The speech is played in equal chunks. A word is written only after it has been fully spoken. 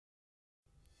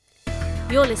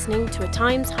You're listening to a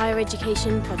Times Higher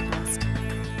Education podcast.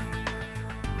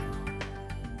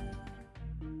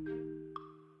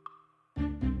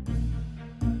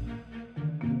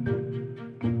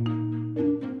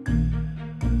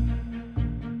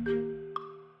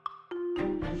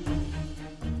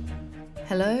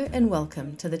 Hello and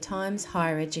welcome to the Times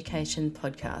Higher Education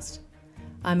podcast.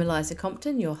 I'm Eliza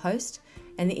Compton, your host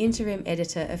and the interim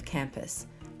editor of Campus,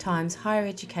 Times Higher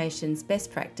Education's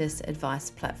best practice advice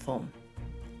platform.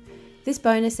 This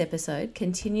bonus episode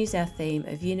continues our theme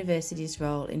of universities'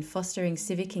 role in fostering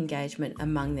civic engagement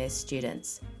among their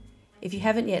students. If you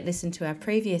haven't yet listened to our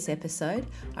previous episode,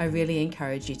 I really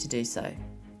encourage you to do so.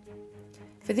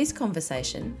 For this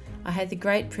conversation, I had the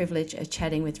great privilege of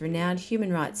chatting with renowned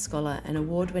human rights scholar and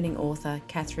award-winning author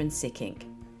Kathryn Sikkink.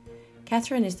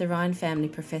 Kathryn is the Ryan Family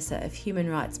Professor of Human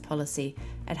Rights Policy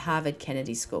at Harvard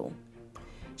Kennedy School.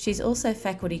 She's also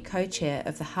faculty co-chair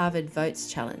of the Harvard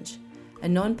Votes Challenge, a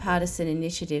non-partisan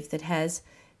initiative that has,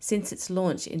 since its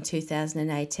launch in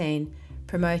 2018,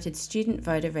 promoted student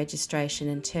voter registration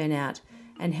and turnout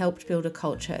and helped build a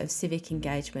culture of civic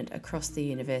engagement across the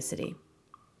university.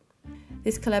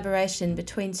 This collaboration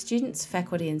between students,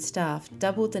 faculty and staff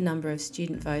doubled the number of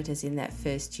student voters in that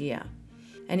first year.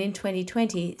 And in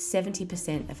 2020,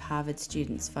 70% of Harvard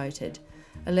students voted,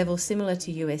 a level similar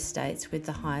to US states with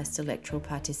the highest electoral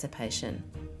participation.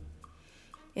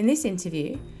 In this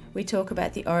interview, we talk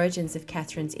about the origins of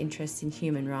Kathryn's interest in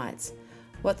human rights,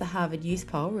 what the Harvard Youth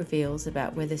Poll reveals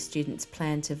about whether students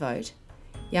plan to vote,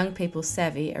 young people's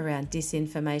savvy around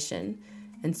disinformation,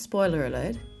 and spoiler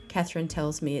alert, Kathryn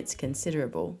tells me it's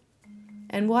considerable,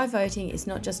 and why voting is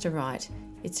not just a right,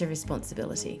 it's a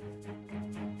responsibility.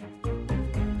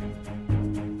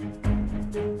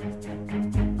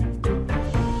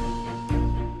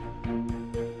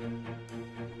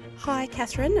 Hi,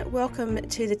 Kathryn. Welcome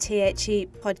to the THE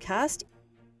podcast.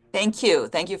 Thank you.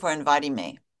 Thank you for inviting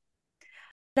me.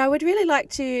 I would really like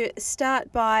to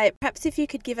start by perhaps if you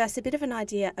could give us a bit of an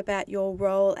idea about your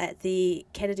role at the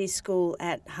Kennedy School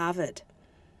at Harvard.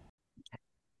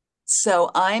 So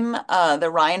I'm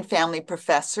the Ryan Family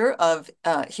Professor of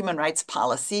Human Rights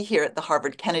Policy here at the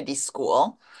Harvard Kennedy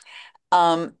School.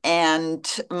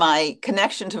 And my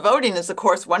connection to voting is, of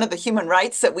course, one of the human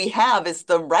rights that we have is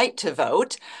the right to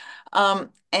vote.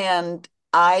 And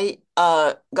I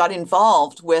got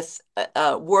involved with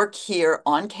work here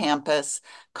on campus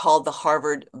called the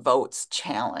Harvard Votes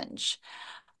Challenge.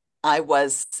 I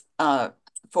was,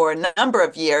 for a number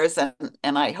of years,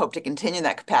 and I hope to continue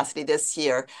that capacity this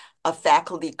year, a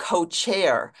faculty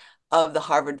co-chair of the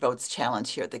Harvard Votes Challenge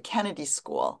here at the Kennedy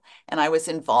School. And I was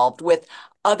involved with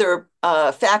other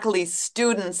faculty,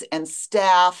 students, and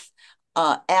staff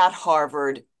at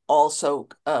Harvard also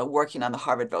working on the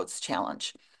Harvard Votes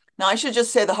Challenge. Now, I should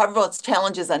just say the Harvard Votes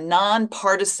Challenge is a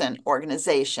non-partisan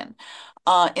organization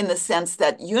in the sense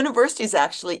that universities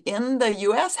actually in the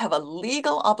US have a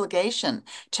legal obligation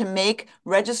to make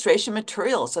registration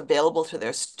materials available to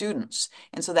their students.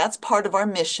 And so that's part of our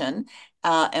mission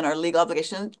and our legal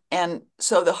obligation. And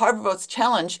so the Harvard Votes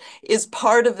Challenge is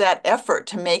part of that effort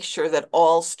to make sure that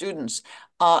all students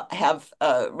have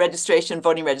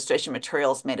voting registration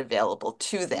materials made available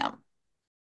to them.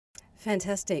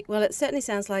 Fantastic. Well, it certainly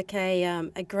sounds like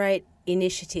a great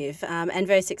initiative and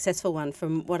very successful one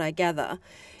from what I gather.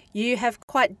 You have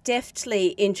quite deftly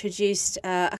introduced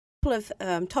a couple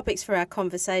of topics for our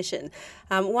conversation,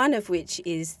 one of which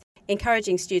is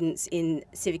encouraging students in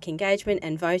civic engagement,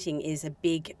 and voting is a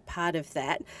big part of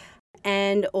that.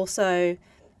 And also,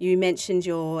 you mentioned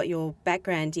your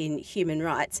background in human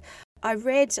rights. I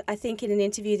read, I think, in an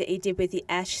interview that you did with the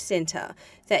Ash Centre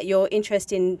that your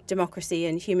interest in democracy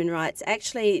and human rights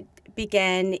actually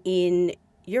began in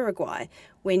Uruguay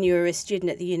when you were a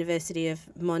student at the University of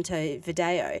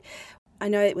Montevideo. I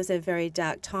know it was a very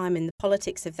dark time in the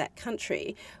politics of that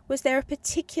country. Was there a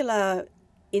particular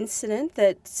incident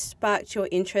that sparked your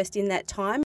interest in that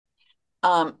time?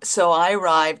 So I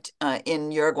arrived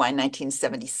in Uruguay in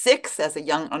 1976 as a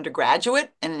young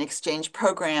undergraduate in an exchange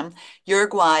program.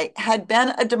 Uruguay had been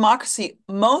a democracy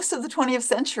most of the 20th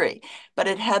century, but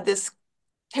it had this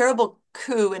terrible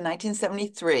coup in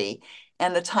 1973.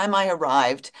 And the time I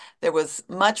arrived, there was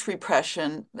much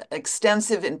repression,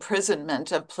 extensive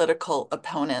imprisonment of political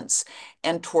opponents,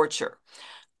 and torture.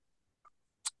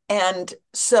 And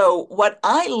so what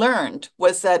I learned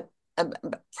was that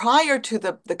prior to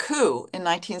the coup in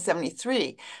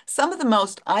 1973, some of the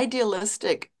most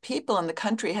idealistic people in the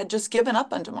country had just given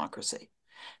up on democracy.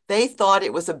 They thought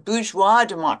it was a bourgeois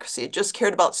democracy. It just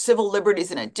cared about civil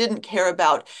liberties and it didn't care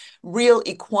about real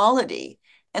equality.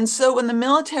 And so when the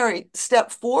military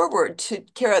stepped forward to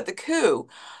carry out the coup,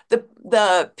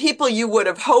 the people you would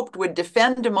have hoped would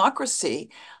defend democracy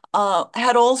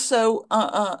had also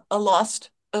lost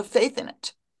faith in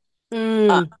it.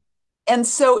 Uh, Mm. and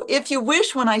so, if you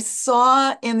wish, when I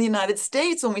saw in the United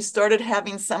States, when we started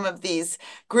having some of these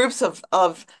groups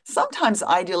of sometimes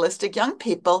idealistic young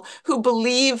people who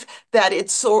believe that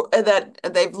it's so that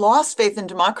they've lost faith in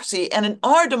democracy, and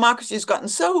our democracy has gotten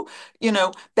so,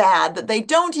 bad that they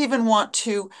don't even want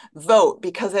to vote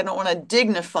because they don't want to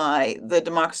dignify the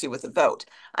democracy with a vote.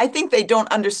 I think they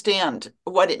don't understand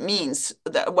what it means,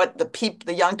 what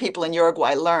the young people in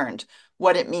Uruguay learned,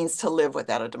 what it means to live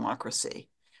without a democracy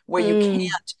where you Mm.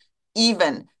 can't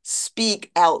even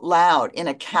speak out loud in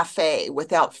a cafe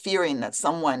without fearing that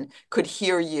someone could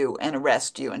hear you and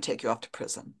arrest you and take you off to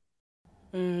prison.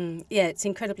 Yeah, it's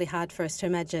incredibly hard for us to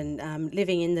imagine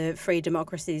living in the free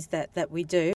democracies that we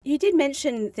do. You did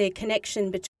mention the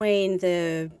connection between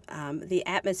the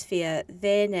atmosphere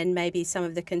then and maybe some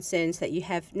of the concerns that you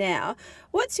have now.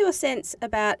 What's your sense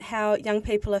about how young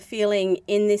people are feeling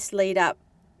in this lead up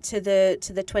to the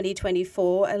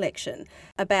 2024 election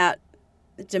about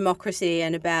democracy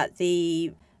and about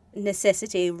the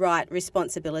necessity, right,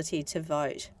 responsibility to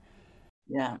vote?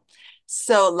 Yeah.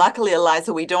 So luckily,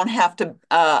 Eliza, I don't have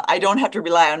to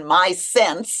rely on my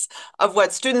sense of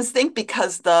what students think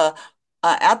because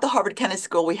at the Harvard Kennedy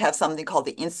School, we have something called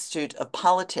the Institute of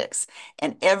Politics.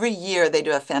 And every year they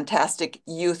do a fantastic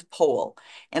youth poll.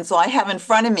 And so I have in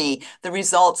front of me the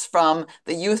results from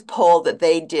the youth poll that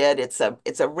they did. It's a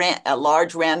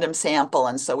large random sample.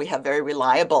 And so we have very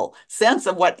reliable sense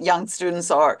of what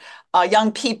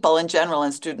young people in general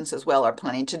and students as well are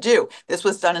planning to do. This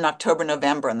was done in October,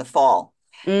 November, in the fall.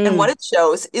 And what Mm. it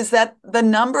shows is that the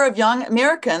number of young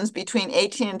Americans between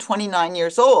 18 and 29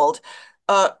 years old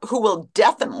who will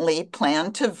definitely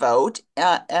plan to vote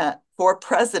for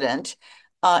president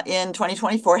in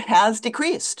 2024 has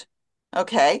decreased,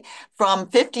 okay, from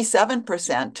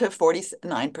 57% to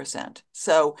 49%.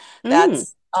 So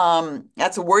Mm.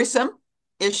 that's a worrisome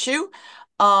issue.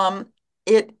 Um,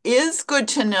 it is good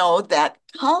to know that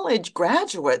college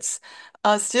graduates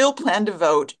still plan to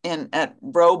vote at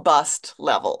robust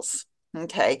levels.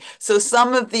 Okay, so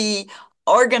some of the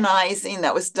organizing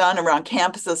that was done around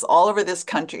campuses all over this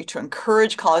country to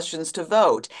encourage college students to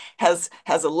vote has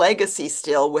a legacy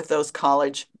still with those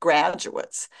college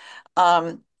graduates.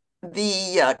 Um,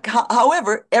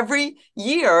 However, every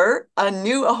year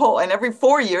and every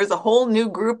 4 years a whole new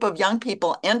group of young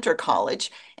people enter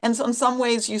college, and so in some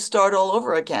ways you start all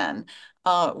over again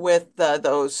with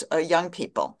those young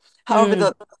people. However,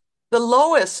 Mm.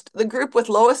 the group with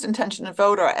lowest intention to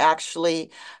vote are actually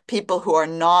people who are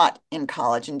not in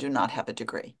college and do not have a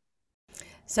degree.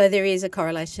 So there is a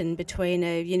correlation between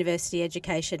a university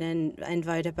education and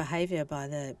voter behaviour by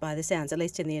the sounds, at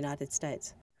least in the United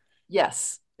States.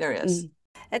 Yes, there is.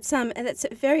 Mm. And that's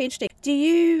very interesting. Do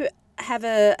you have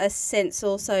a sense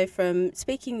also from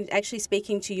speaking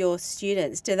to your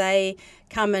students? Do they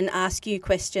come and ask you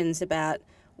questions about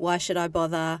why should I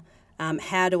bother?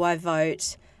 How do I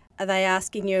vote? Are they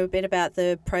asking you a bit about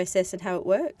the process and how it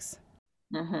works?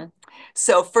 Mm-hmm.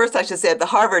 So first, I should say at the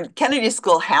Harvard Kennedy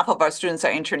School, half of our students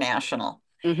are international.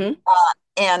 Mm-hmm.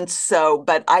 And so,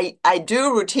 but I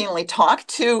do routinely talk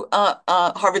to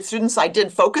Harvard students. I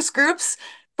did focus groups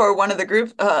for one of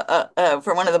the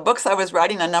for one of the books I was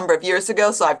writing a number of years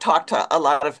ago. So I've talked to a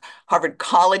lot of Harvard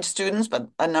College students, but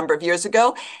a number of years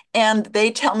ago, and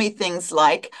they tell me things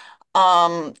like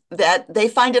that they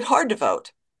find it hard to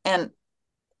vote. And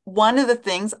one of the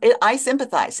things I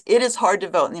sympathize, it is hard to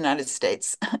vote in the United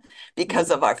States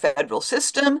because of our federal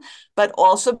system, but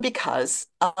also because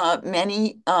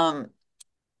many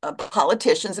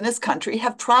politicians in this country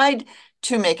have tried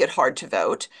to make it hard to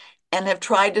vote and have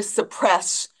tried to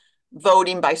suppress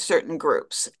voting by certain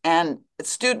groups. And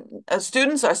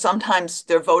students are sometimes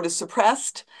their vote is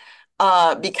suppressed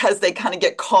because they kind of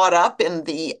get caught up in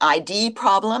the ID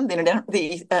problem.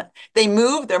 They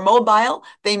move, they're mobile,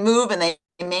 they move, and they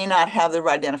may not have the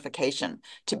right identification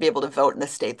to be able to vote in the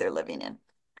state they're living in.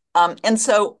 And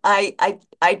so I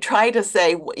try to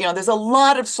say, there's a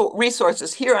lot of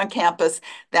resources here on campus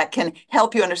that can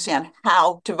help you understand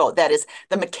how to vote. That is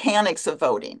the mechanics of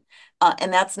voting.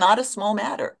 And that's not a small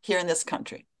matter here in this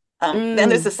country. Then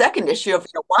there's the Mm. second issue of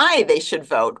why they should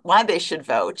vote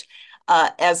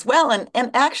as well. And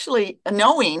actually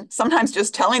knowing, sometimes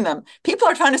just telling them, people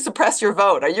are trying to suppress your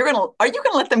vote. Are you gonna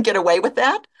let them get away with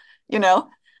that?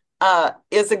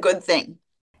 Is a good thing.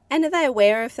 And are they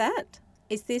aware of that?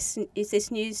 Is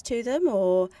this news to them,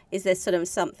 or is there sort of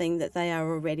something that they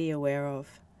are already aware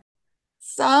of?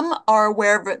 Some are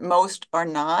aware of it, most are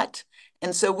not.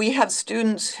 And so we have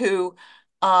students who,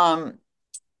 um,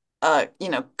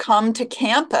 come to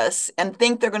campus and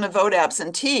think they're going to vote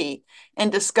absentee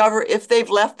and discover if they've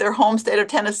left their home state of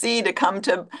Tennessee to come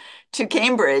to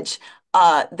Cambridge,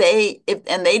 and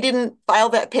they didn't file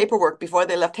that paperwork before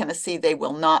they left Tennessee, they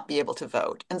will not be able to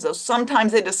vote. And so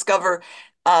sometimes they discover,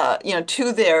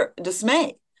 to their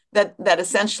dismay, that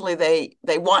essentially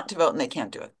they want to vote and they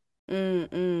can't do it.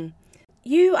 Mm-mm.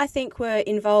 You, I think, were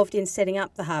involved in setting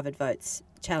up the Harvard Votes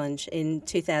Challenge in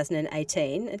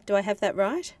 2018. Do I have that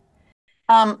right?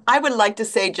 I would like to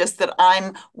say just that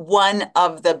I'm one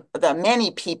of the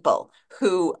many people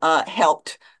who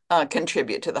helped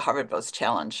contribute to the Harvard Votes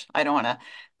Challenge. I don't want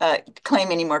to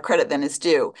claim any more credit than is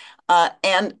due.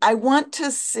 And I want to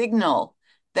signal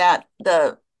that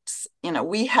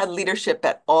we had leadership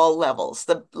at all levels.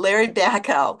 Larry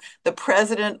Bacow, the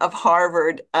president of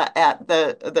Harvard at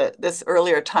this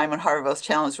earlier time when Harvard Votes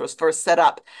Challenge was first set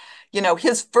up,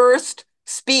 his first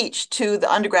speech to the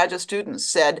undergraduate students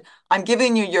said, I'm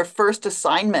giving you your first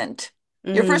assignment,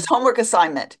 your first homework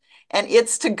assignment, and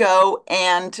it's to go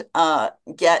and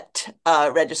get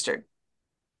registered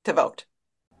to vote.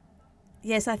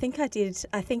 Yes, I think I did.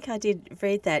 I think I did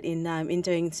read that in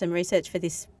doing some research for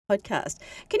this podcast.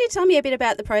 Can you tell me a bit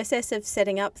about the process of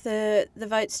setting up the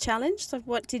Votes Challenge? So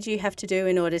what did you have to do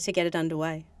in order to get it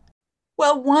underway?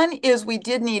 Well, one is we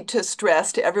did need to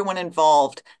stress to everyone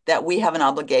involved that we have an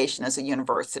obligation as a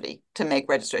university to make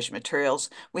registration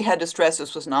materials. We had to stress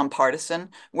this was nonpartisan.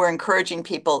 We're encouraging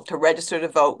people to register to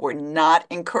vote. We're not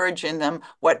encouraging them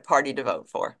what party to vote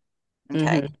for.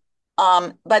 Okay.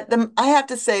 But I have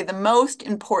to say the most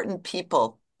important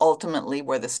people ultimately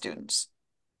were the students.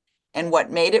 And what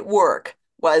made it work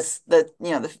was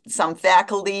some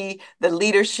faculty, the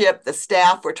leadership, the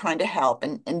staff were trying to help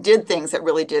and did things that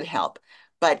really did help.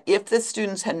 But if the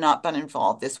students had not been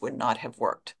involved, this would not have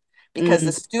worked because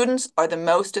the students are the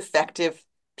most effective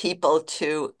people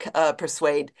to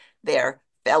persuade their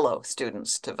fellow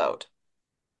students to vote.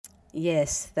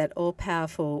 Yes, that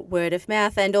all-powerful word of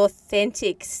mouth and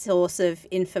authentic source of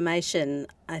information.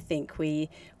 I think we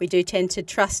do tend to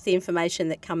trust the information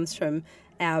that comes from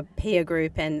our peer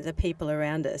group and the people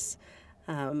around us.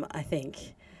 I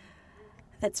think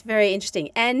that's very interesting.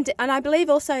 And I believe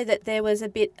also that there was a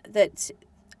bit that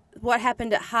what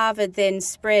happened at Harvard then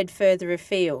spread further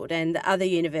afield, and other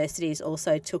universities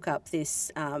also took up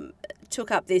this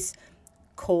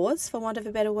cause, for want of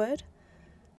a better word.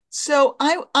 So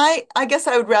I guess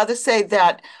I would rather say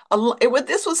that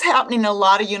this was happening in a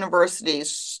lot of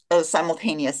universities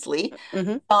simultaneously.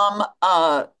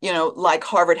 Like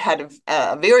Harvard had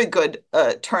a very good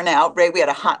turnout rate. We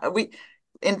had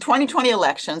in 2020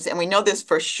 elections, and we know this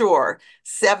for sure,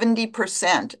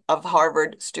 70% of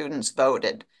Harvard students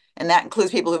voted. And that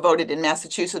includes people who voted in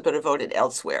Massachusetts, but who voted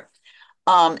elsewhere.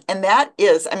 And that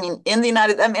is,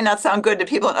 that may not sound good to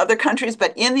people in other countries,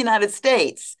 but in the United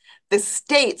States, the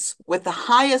states with the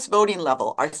highest voting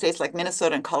level are states like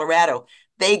Minnesota and Colorado.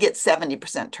 They get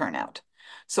 70% turnout.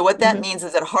 So what that means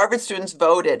is that Harvard students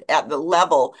voted at the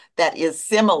level that is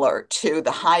similar to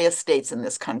the highest states in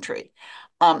this country.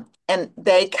 And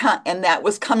that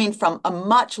was coming from a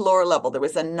much lower level. There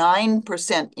was a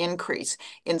 9% increase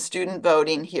in student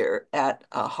voting here at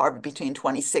Harvard between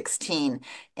 2016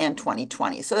 and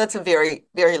 2020. So that's a very,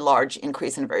 very large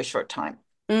increase in a very short time.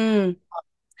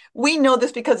 We know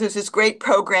this because there's this great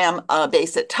program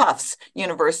based at Tufts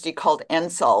University called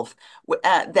NSolve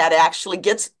that actually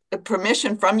gets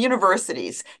permission from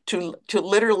universities to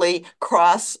literally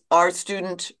cross our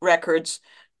student records,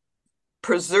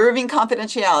 preserving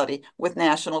confidentiality with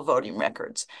national voting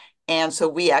records. And so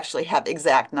we actually have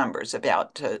exact numbers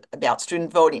about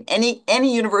student voting.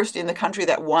 Any university in the country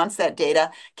that wants that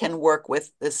data can work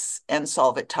with this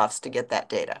NSolve at Tufts to get that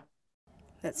data.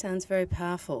 That sounds very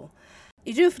powerful.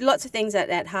 You do lots of things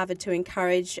at Harvard to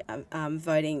encourage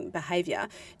voting behaviour.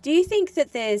 Do you think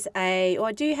that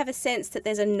do you have a sense that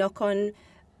there's a knock-on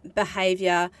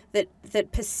behaviour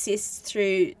that persists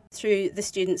through the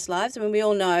students' lives? I mean, we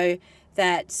all know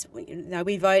that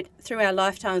we vote through our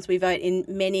lifetimes. We vote in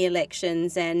many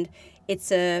elections, and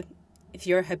if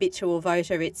you're a habitual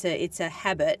voter, it's a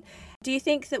habit. Do you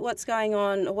think that what's going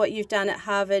on, what you've done at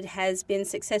Harvard, has been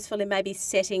successful in maybe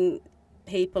setting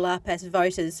people up as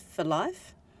voters for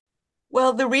life?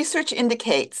 Well, the research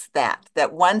indicates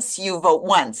that once you vote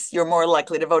once, you're more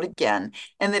likely to vote again,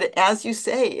 and that, as you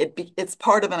say, it's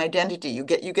part of an identity. You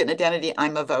get an identity.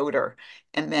 I'm a voter,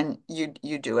 and then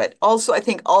you do it. Also, I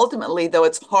think ultimately, though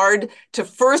it's hard to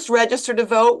first register to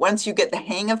vote, once you get the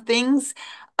hang of things,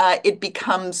 it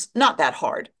becomes not that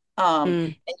hard.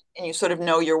 Mm. and you sort of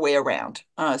know your way around,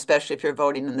 especially if you're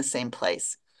voting in the same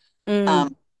place.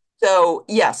 Mm. So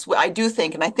yes, I do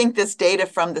think, and I think this data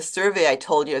from the survey I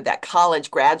told you that college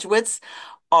graduates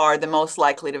are the most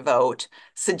likely to vote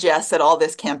suggests that all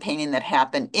this campaigning that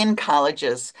happened in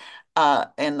colleges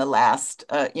in the last,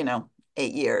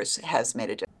 8 years has made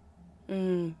a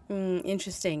difference.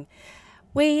 Interesting.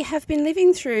 We have been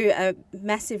living through a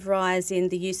massive rise in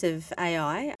the use of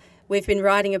AI. We've been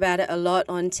writing about it a lot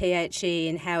on THE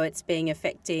and how it's being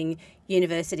affecting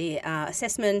university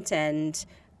assessment and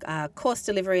course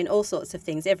delivery and all sorts of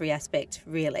things, every aspect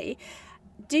really.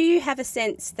 Do you have a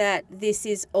sense that this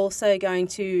is also going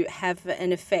to have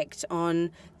an effect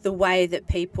on the way that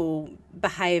people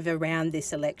behave around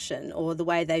this election or the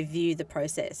way they view the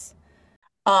process?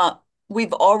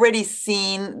 We've already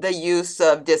seen the use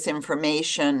of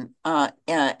disinformation,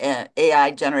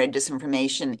 AI-generated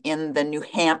disinformation in the New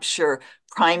Hampshire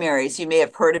primaries. You may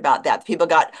have heard about that. People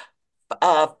got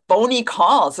phony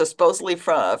calls, supposedly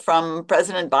from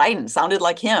President Biden, sounded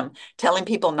like him, telling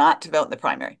people not to vote in the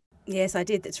primary. Yes, I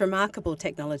did. It's remarkable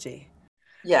technology.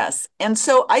 Yes. And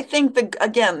so I think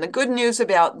the good news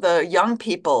about the young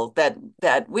people that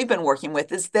we've been working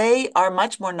with is they are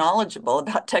much more knowledgeable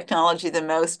about technology than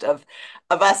most of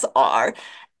us are.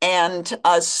 And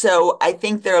so I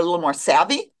think they're a little more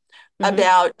savvy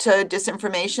about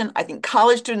disinformation. I think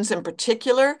college students in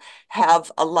particular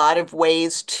have a lot of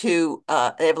ways they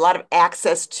have a lot of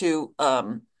access to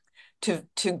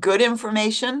good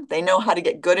information. They know how to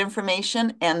get good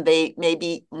information, and they may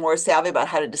be more savvy about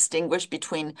how to distinguish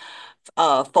between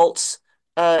false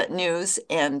news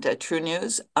and true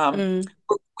news.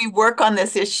 We work on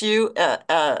this issue.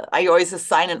 I always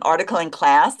assign an article in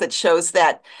class that shows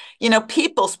that,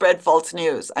 people spread false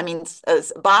news. I mean,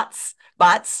 bots.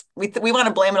 We want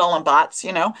to blame it all on bots,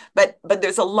 but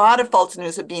there's a lot of false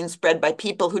news being spread by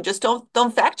people who just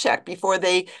don't fact check before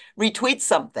they retweet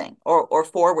something or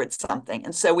forward something.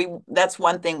 And so that's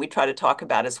one thing we try to talk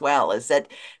about as well, is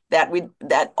that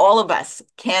all of us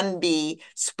can be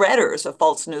spreaders of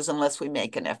false news unless we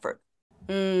make an effort.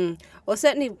 Well,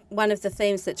 certainly one of the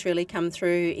themes that's really come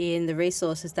through in the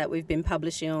resources that we've been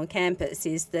publishing on campus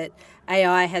is that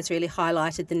AI has really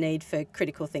highlighted the need for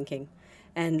critical thinking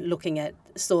and looking at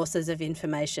sources of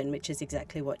information, which is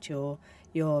exactly what you're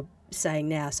saying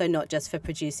now. So not just for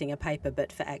producing a paper,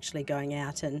 but for actually going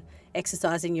out and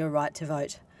exercising your right to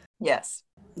vote. Yes.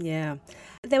 Yeah.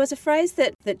 There was a phrase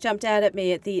that jumped out at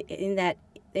me in that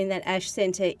Ash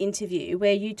Centre interview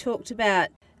where you talked about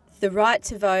the right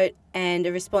to vote and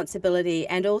a responsibility,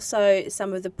 and also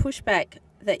some of the pushback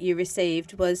that you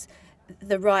received was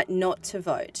the right not to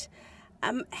vote.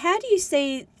 How do you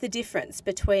see the difference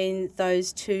between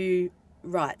those two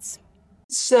rights?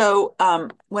 So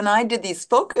when I did these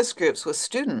focus groups with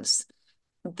students,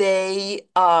 many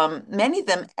of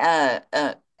them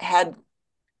had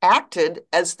acted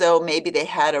as though maybe they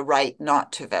had a right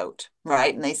not to vote,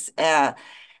 right?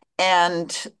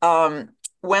 And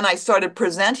when I started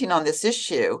presenting on this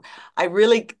issue, I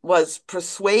really was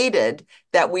persuaded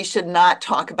that we should not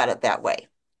talk about it that way.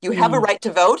 You have a right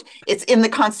to vote. It's in the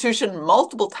Constitution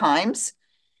multiple times.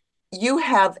 You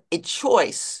have a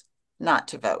choice not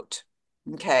to vote.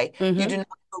 Okay. You do not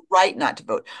have a right not to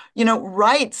vote.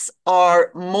 Rights are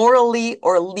moral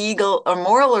or legal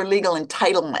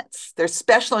entitlements. They're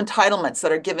special entitlements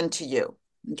that are given to you.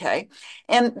 Okay.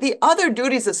 And the other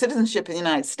duties of citizenship in the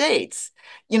United States,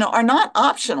 are not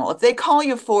optional. If they call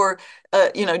you for,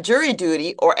 jury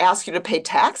duty or ask you to pay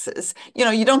taxes,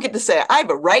 you don't get to say, I have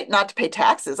a right not to pay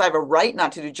taxes. I have a right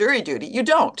not to do jury duty. You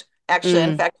don't. Actually,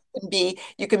 in fact,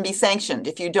 you can be sanctioned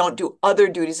if you don't do other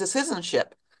duties of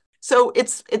citizenship. So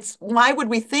it's why would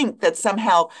we think that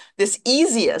somehow this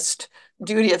easiest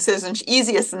duty of citizenship,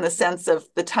 easiest in the sense of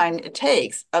the time it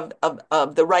takes of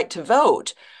the right to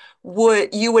vote,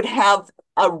 you would have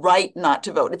a right not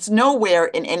to vote? It's nowhere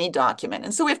in any document.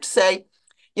 And so we have to say,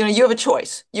 you have a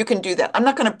choice. You can do that. I'm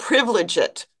not going to privilege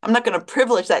it. I'm not going to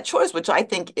privilege that choice, which I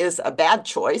think is a bad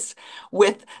choice,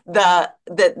 with the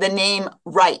name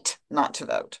right not to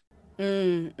vote.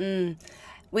 There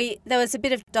was a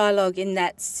bit of dialogue in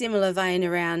that similar vein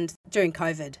around during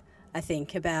COVID, I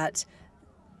think, about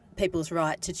people's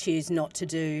right to choose not to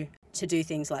do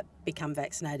things like become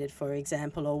vaccinated, for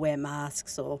example, or wear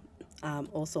masks or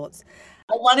all sorts.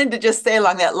 I wanted to just say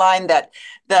along that line that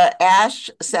the Ash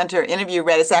Center interview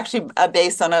read is actually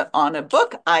based on a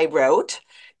book I wrote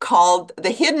called The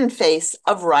Hidden Face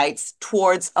of Rights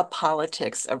Towards a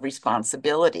Politics of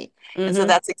Responsibility. And so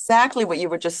that's exactly what you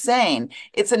were just saying.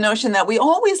 It's a notion that we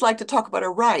always like to talk about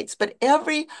our rights, but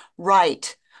every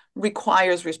right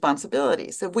requires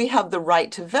responsibilities. If we have the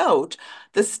right to vote,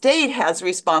 the state has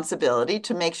responsibility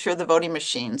to make sure the voting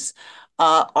machines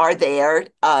are there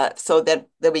so that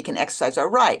we can exercise our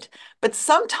right. But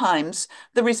sometimes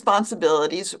the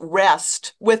responsibilities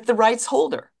rest with the rights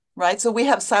holder, right? So we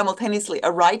have simultaneously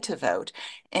a right to vote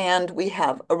and we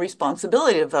have a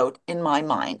responsibility to vote, in my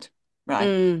mind,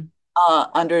 right?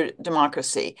 Under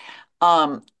democracy.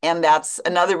 And that's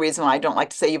another reason why I don't like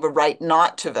to say you have a right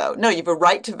not to vote. No, you have a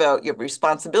right to vote, you have a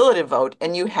responsibility to vote,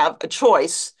 and you have a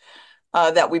choice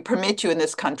that we permit you in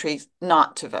this country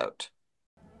not to vote.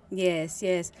 Yes,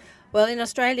 yes. Well, in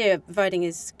Australia, voting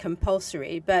is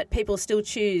compulsory, but people still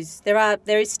choose.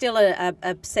 There is still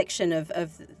a section of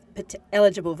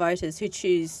eligible voters who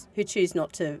choose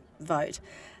not to vote,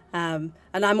 and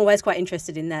I'm always quite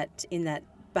interested in that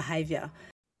behaviour.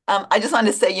 I just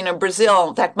wanted to say, Brazil,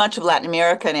 in fact, much of Latin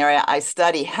America, an area I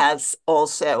study, has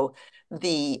also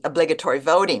the obligatory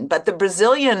voting. But the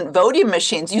Brazilian voting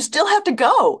machines, you still have to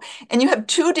go. And you have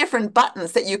two different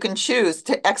buttons that you can choose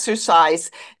to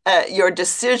exercise your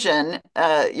decision,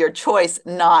 your choice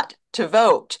not to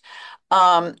vote.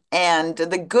 And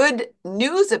the good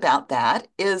news about that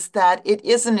is that it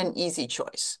isn't an easy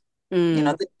choice.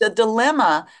 The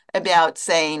dilemma about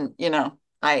saying,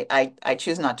 I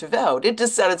choose not to vote. It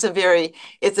just said it's a very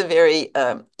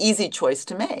easy choice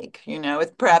to make.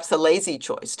 It's perhaps a lazy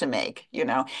choice to make.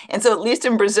 And so at least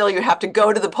in Brazil, you have to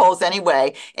go to the polls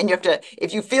anyway, and you have to,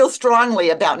 if you feel strongly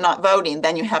about not voting,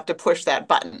 then you have to push that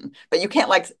button. But you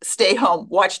can't stay home,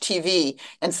 watch TV,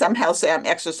 and somehow say I'm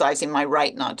exercising my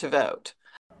right not to vote.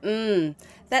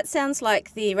 That sounds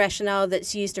like the rationale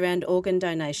that's used around organ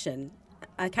donation.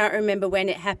 I can't remember when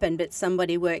it happened, but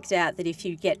somebody worked out that if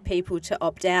you get people to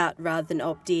opt out rather than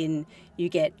opt in, you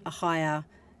get a higher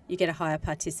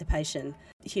participation.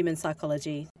 Human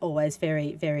psychology, always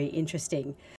very, very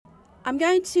interesting. I'm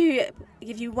going to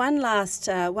give you one last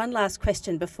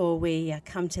question before we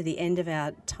come to the end of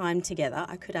our time together.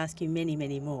 I could ask you many,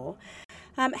 many more.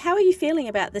 How are you feeling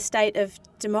about the state of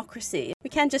democracy?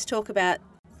 We can just talk about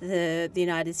the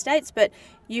United States, but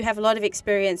you have a lot of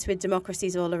experience with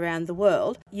democracies all around the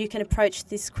world. You can approach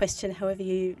this question however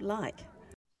you like.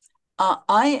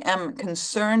 I am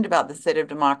concerned about the state of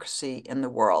democracy in the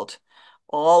world.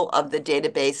 All of the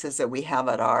databases that we have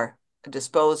at our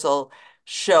disposal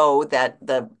show that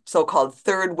the so-called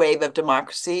third wave of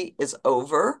democracy is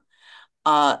over,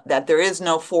 that there is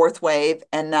no fourth wave,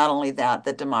 and not only that,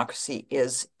 that democracy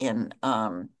is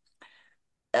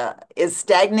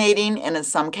stagnating and in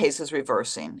some cases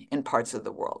reversing in parts of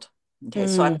the world. Okay,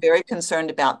 so I'm very concerned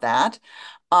about that.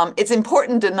 It's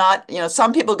important to not,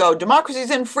 some people go, democracy is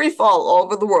in free fall all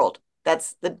over the world.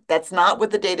 That's not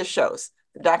what the data shows.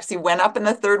 The democracy went up in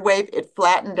the third wave, it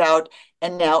flattened out,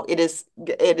 and now it is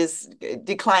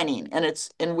declining,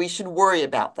 and we should worry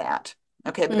about that.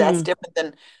 Okay, but that's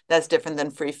different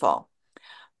than free fall.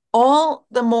 All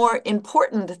the more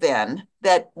important then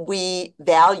that we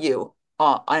value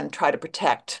and try to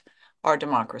protect our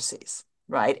democracies,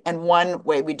 right? And one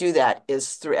way we do that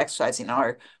is through exercising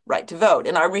our right to vote,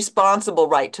 and our responsible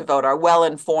right to vote, our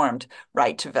well-informed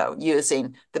right to vote,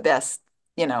 using the best,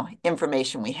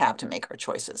 information we have to make our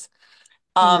choices.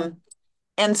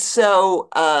 And so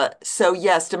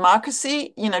yes,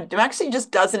 democracy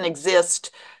just doesn't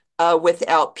exist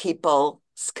without people's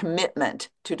commitment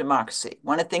to democracy.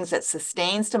 One of the things that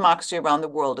sustains democracy around the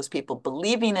world is people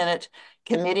believing in it,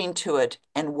 committing to it,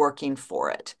 and working for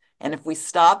it. And if we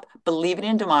stop believing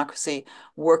in democracy,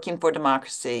 working for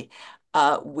democracy,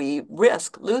 we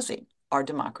risk losing our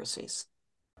democracies.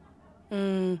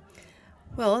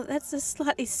 Well, that's a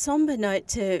slightly somber note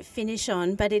to finish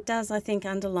on, but it does, I think,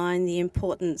 underline the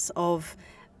importance of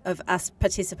us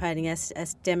participating as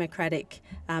democratic,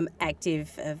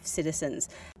 active citizens.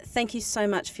 Thank you so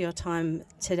much for your time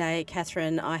today,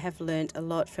 Kathryn. I have learnt a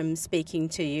lot from speaking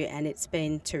to you, and it's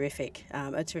been terrific,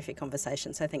 a terrific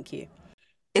conversation, so thank you.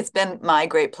 It's been my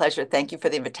great pleasure. Thank you for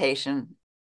the invitation.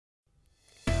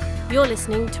 You're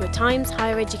listening to a Times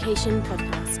Higher Education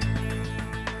podcast.